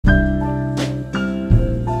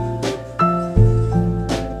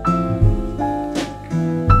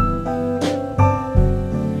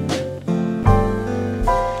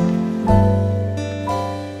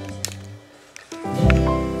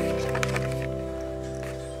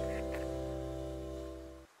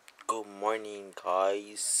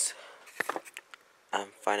Guys, I'm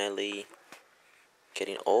finally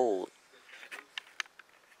getting old.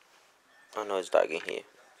 I know it's dark in here.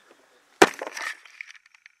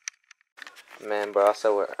 Man, bro,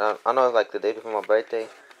 I know it's like the day before my birthday,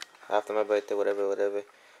 after my birthday, whatever.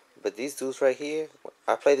 But these dudes right here,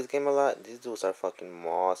 I play this game a lot. These dudes are fucking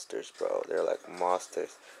monsters, bro. They're like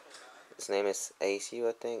monsters. His name is ACU,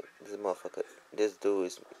 I think. This dude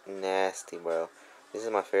is nasty, bro. This is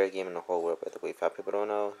my favorite game in the whole world, by the way. If people don't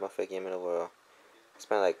know, it's my favorite game in the world. I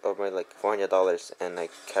spent like over like $400 in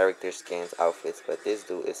like character skins, outfits, but this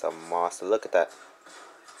dude is a monster. Look at that.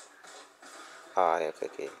 Ah,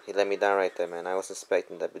 okay. He let me down right there, man. I was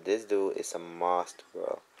expecting that, but this dude is a monster,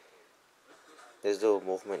 bro. This dude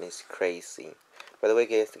movement is crazy. By the way,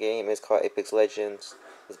 guys, the game is called Apex Legends.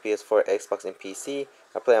 It's PS4, Xbox, and PC.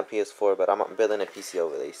 I play on PS4, but I'm building a PC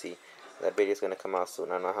over there. You see, that video is gonna come out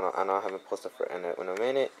soon. I know I haven't posted for in a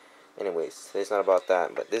minute. Anyways, it's not about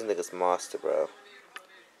that, but this nigga's monster, bro.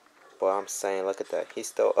 Boy, I'm saying, look at that. He's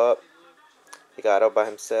still up. He got up by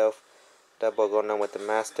himself. That boy going on with the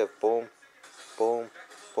master. Boom, boom,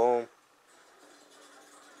 boom.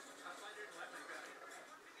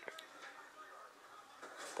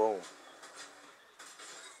 Boom.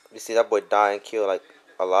 You see that boy die and kill like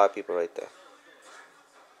a lot of people right there.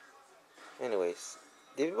 Anyways,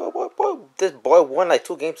 this boy won like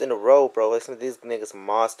 2 games in a row, bro. Listen to this nigga's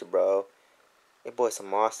monster, bro. This boy's a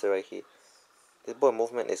monster right here. This boy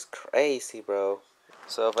movement is crazy, bro.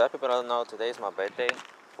 So for people don't know, today is my birthday.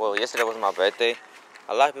 Well, yesterday was my birthday.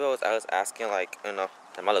 A lot of people was asking, like, am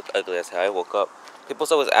I look ugly as hell? I woke up. People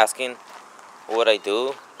was asking what I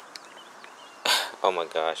do. Oh my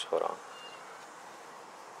gosh, hold on.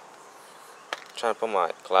 I'm trying to put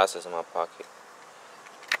my glasses in my pocket.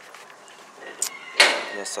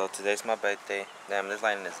 Yeah, so today's my birthday. Damn, this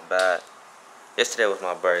lighting is bad. Yesterday was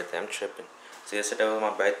my birthday. I'm tripping. So yesterday was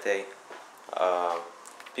my birthday.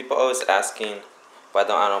 People always asking why I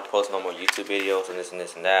don't post no more YouTube videos and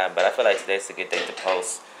this and that. But I feel like today's a good day to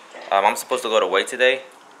post. I'm supposed to go to work today.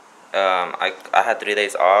 I had 3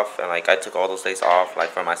 days off, and like I took all those days off like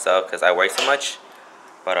for myself because I work so much.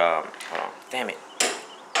 But hold on, damn it,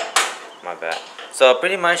 my bad. So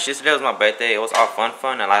pretty much yesterday was my birthday. It was all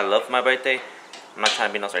fun, and I love my birthday. I'm not trying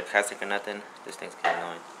to be no sarcastic or nothing. This thing's kind of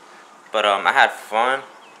annoying. But I had fun.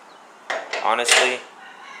 Honestly,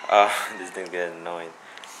 this thing's getting annoying.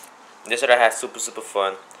 Yesterday I had super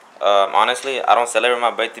fun. Honestly, I don't celebrate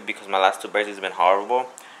my birthday because my last 2 birthdays have been horrible.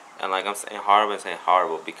 And like I'm saying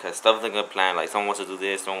horrible because stuff isn't good plan. Like someone wants to do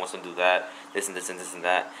this, someone wants to do that, this and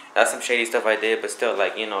that. That's some shady stuff I did, but still,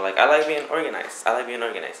 like, like I like being organized.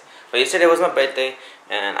 But yesterday was my birthday,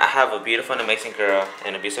 and I have a beautiful and amazing girl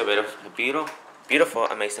and a beautiful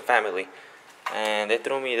amazing family. And they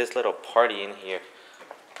threw me this little party in here.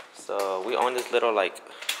 So we own this little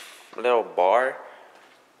bar.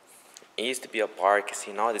 It used to be a bar,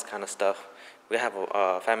 casino, all this kind of stuff. We have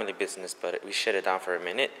a family business, but we shut it down for a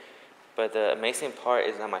minute. But the amazing part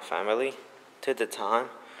is that my family took the time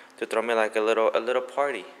to throw me like a little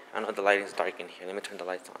party. I know the lighting's dark in here. Let me turn the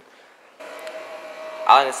lights on.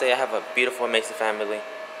 I like to say I have a beautiful, amazing family.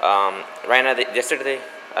 Right now, yesterday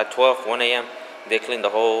at 1 a.m., they cleaned the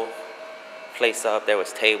whole place up. There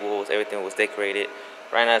was tables, everything was decorated.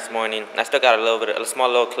 Right now, this morning, I still got a small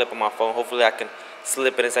little clip on my phone. Hopefully, I can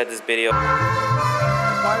slip it inside this video.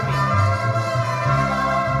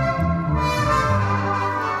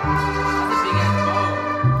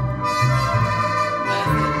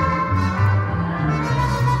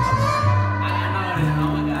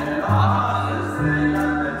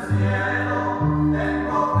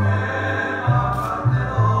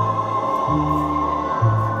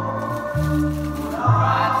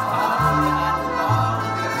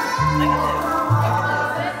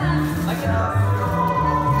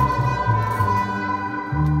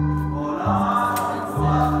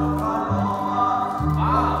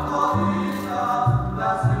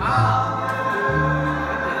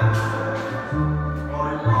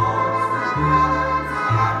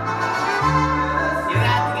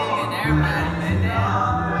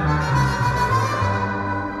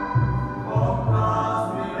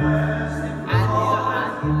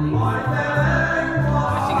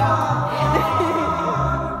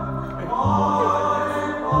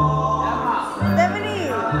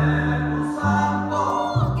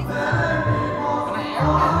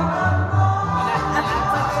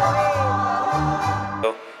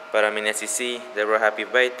 But I mean, as you see, they were happy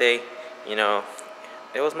birthday.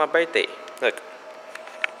 It was my birthday. Look.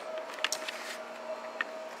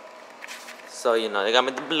 So, they got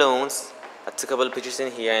me the balloons. I took a couple of pictures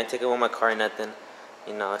in here. I didn't take it with my car or nothing.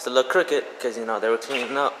 It's a little crooked because, they were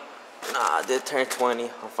cleaning up. Nah, I did turn 20.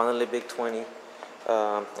 I'm finally big 20.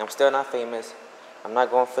 I'm still not famous. I'm not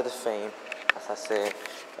going for the fame, as I said.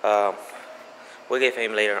 We'll get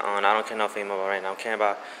fame later on. I don't care no fame about right now. I'm caring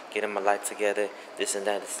about getting my life together. This and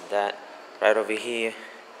that, this and that. Right over here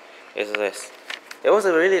is this. It was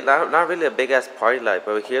a really not really a big ass party like,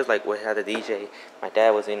 but here's like we had a DJ. My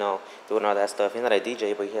dad was doing all that stuff. He's not a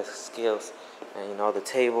DJ, but he has skills. And the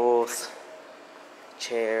tables,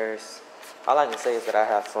 chairs. All I can say is that I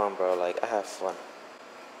have fun, bro. Like I have fun.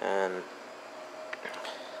 And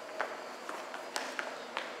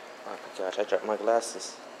oh my gosh, I dropped my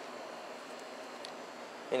glasses.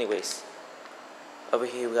 Anyways, over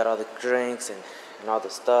here we got all the drinks and all the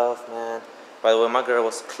stuff, man. By the way, my girl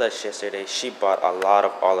was clutch yesterday. She bought a lot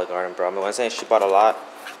of Olive Garden, bro. I mean, when I'm saying she bought a lot,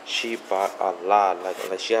 she bought a lot. Like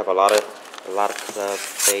she have a lot of clubs,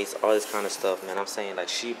 face, all this kind of stuff, man. I'm saying like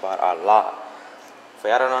she bought a lot. For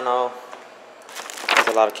y'all don't know, there's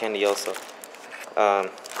a lot of candy also. I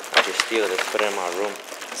just steal this, put it in my room.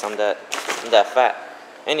 So I'm that fat.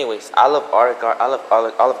 Anyways, I love Olive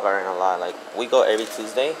Garden a lot. Like we go every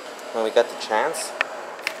Tuesday when we got the chance.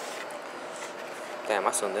 Damn,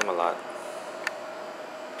 I swim them a lot.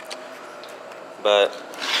 But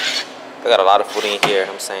I got a lot of food in here.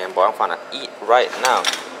 I'm saying, boy, I'm trying to eat right now.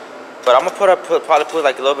 But I'm gonna probably put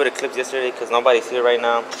like a little bit of clips yesterday because nobody's here right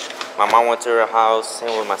now. My mom went to her house.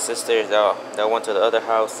 Same with my sisters. They went to the other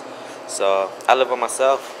house. So I live by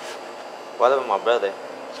myself. Well, I live with my brother.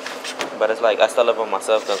 But it's like I still live by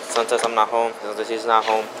myself because sometimes I'm not home. Sometimes she's not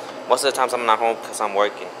home. Most of the times I'm not home because I'm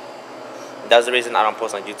working. That's the reason I don't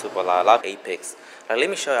post on YouTube a lot. A lot of Apex. Like, let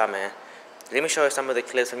me show y'all, man. Let me show you some of the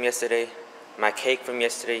clips from yesterday. My cake from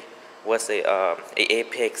yesterday was an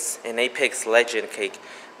Apex Legend cake.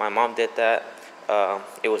 My mom did that.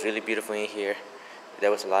 It was really beautiful in here.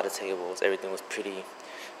 There was a lot of tables. Everything was pretty.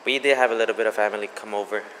 We did have a little bit of family come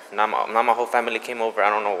over. Not my whole family came over. I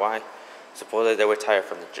don't know why. Supposedly they were tired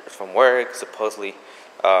from work. Supposedly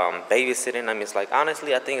babysitting. I mean, it's like,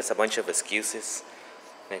 honestly, I think it's a bunch of excuses.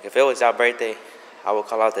 Like, if it was your birthday, I would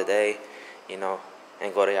call out the day,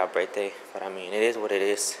 and go to your birthday. But I mean, it is what it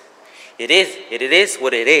is. It is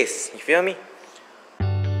what it is. You feel me?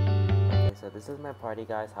 Okay, so this is my party,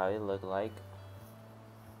 guys. How it look like.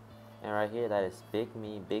 And right here, that is big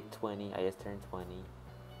me, big 20. I just turned 20.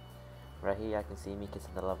 Right here, I can see me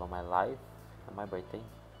kissing the love of my life on my birthday.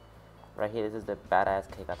 Right here, this is the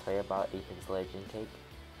badass cake I tell you about, Apex Legend cake.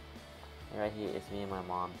 And right here, it's me and my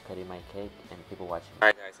mom cutting my cake and people watching.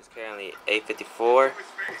 Alright guys, it's currently 8:54.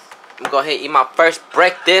 I'm gonna go ahead and eat my first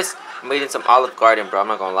breakfast. I'm eating some Olive Garden, bro. I'm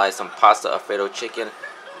not gonna lie, some pasta Alfredo chicken.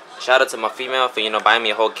 Shout out to my female for, buying me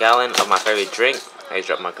a whole gallon of my favorite drink. I just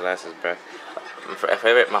dropped my glasses, bro.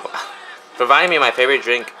 Providing me my favorite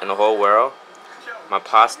drink in the whole world. My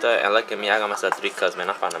pasta, and look at me, I got myself 3 cups, man.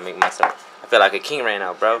 I'm trying to make myself, I feel like a king right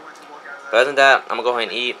now, bro. But other than that, I'm gonna go ahead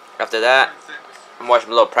and eat. After that, I'm watching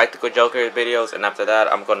little Practical Joker videos, and after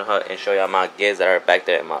that, I'm gonna and show y'all my gifts that are back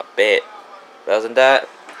there in my bed. But other than that,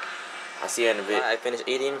 I'll see you in a bit. I finished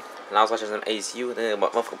eating, and I was watching some ASU, then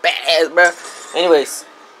motherfucker badass, bro. Anyways,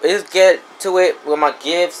 let's get to it with my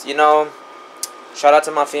gifts. Shout out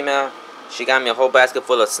to my female. She got me a whole basket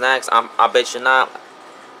full of snacks. I bet you not.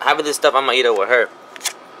 Having this stuff, I'm gonna eat it with her.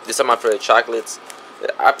 These are my favorite chocolates.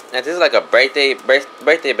 And this is like a birthday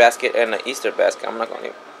basket and an Easter basket. I'm not gonna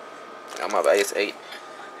even. Oh my bad, it's 8.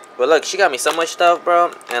 But look, she got me so much stuff,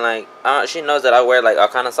 bro. And like, she knows that I wear like all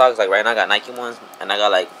kind of socks. Like right now, I got Nike ones, and I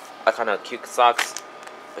got like all kind of cute socks.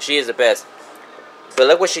 But she is the best. But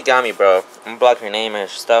look what she got me, bro. I'm gonna block her name and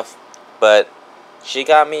stuff. But she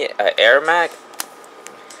got me an Air Mac.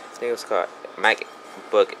 I think it was called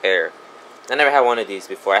MacBook Air. I never had one of these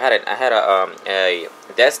before. I had a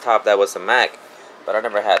desktop that was a Mac, but I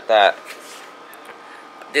never had that.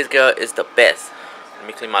 This girl is the best. Let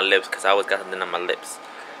me clean my lips because I always got something on my lips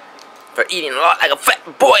for eating a lot like a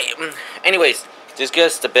fat boy. Anyways, this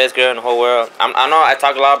girl's the best girl in the whole world. I know I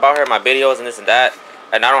talk a lot about her in my videos and this and that,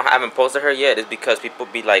 and I haven't posted her yet. It's because people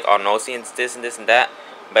be like all nosy and this and that.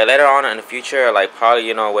 But later on in the future, like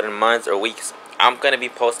probably within months or weeks, I'm gonna be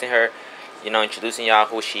posting her. Introducing y'all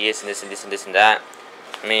who she is and this and that.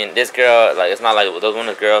 I mean, this girl, like, it's not like one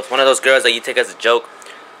of those girls that you take as a joke.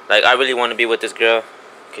 Like, I really want to be with this girl,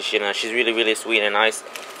 cause she's really, really sweet and nice.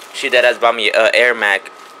 She dead has bought me an Air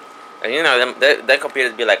Mac, and that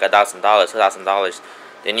computers be like $1,000, $2,000.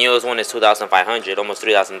 The newest one is $2,500, almost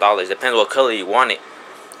 $3,000. Depends what color you want it.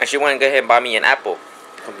 And she went and go ahead and buy me an Apple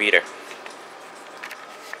computer.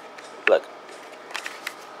 Look,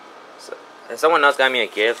 and someone else got me a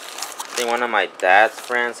gift. I think one of my dad's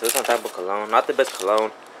friends. It was some type of cologne. Not the best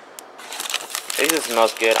cologne. It just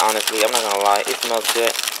smells good, honestly. I'm not gonna lie. It smells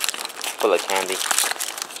good. full of candy.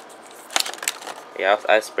 Yeah,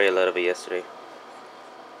 I sprayed a little bit yesterday.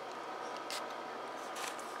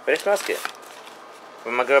 But it smells good.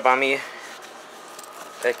 But my girl bought me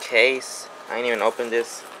a case. I ain't even opened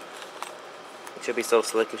this. It should be so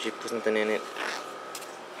slick if she put something in it.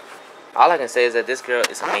 All I can say is that this girl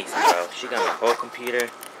is amazing, bro. She got my whole computer.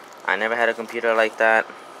 I never had a computer like that.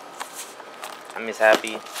 I'm just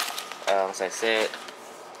happy. As I said,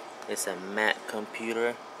 it's a Mac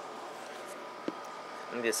computer.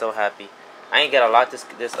 I'm just so happy. I ain't get a lot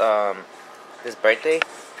this birthday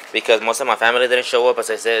because most of my family didn't show up. As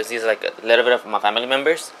I said, it's like a little bit of my family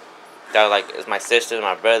members. That like it's my sisters,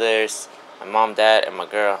 my brothers, my mom, dad, and my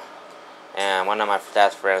girl, and one of my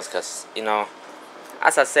dad's friends. Cause you know,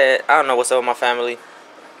 as I said, I don't know what's up with my family,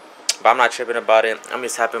 but I'm not tripping about it. I'm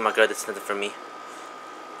just happy my girl did something for me.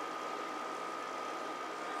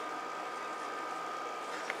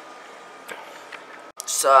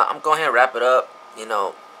 So I'm going ahead and wrap it up. You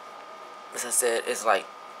know, as I said, it's like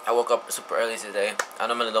I woke up super early today. I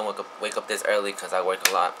normally don't wake up this early because I work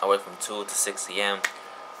a lot. I work from 2 to 6 a.m.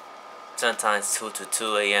 Sometimes 2 to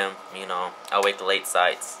 2 a.m. You know, I wake late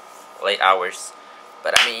hours.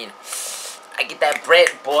 But I mean, I get that bread,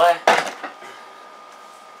 boy.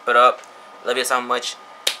 But love you so much.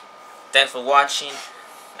 Thanks for watching.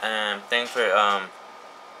 Thanks for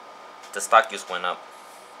the stock just went up.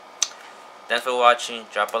 Thanks for watching.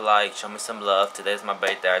 Drop a like. Show me some love. Today's my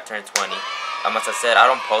birthday. I turned 20. As I said, I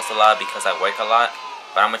don't post a lot because I work a lot.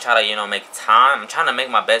 But I'm gonna try to, you know, make time. I'm trying to make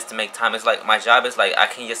my best to make time. It's like my job is like I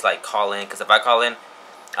can just like call in. Because if I call in,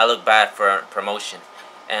 I look bad for promotion.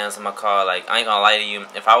 And so I'm gonna call, like, I ain't gonna lie to you.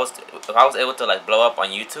 If I was able to like blow up on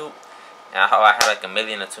YouTube, and I had like 1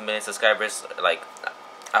 million or 2 million subscribers, like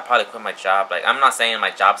I probably quit my job. Like I'm not saying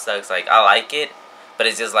my job sucks. Like I like it, but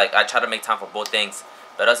it's just like I try to make time for both things.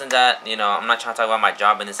 But other than that, you know, I'm not trying to talk about my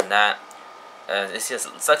job and this and that. It's just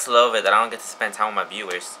it sucks a little bit that I don't get to spend time with my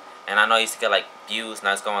viewers. And I know I used to get like views,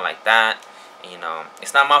 now it's going like that. And, you know,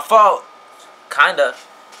 it's not my fault. Kinda.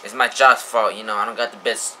 It's my job's fault. You know, I don't got the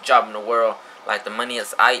best job in the world. Like the money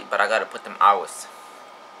is aight, but I gotta put them hours.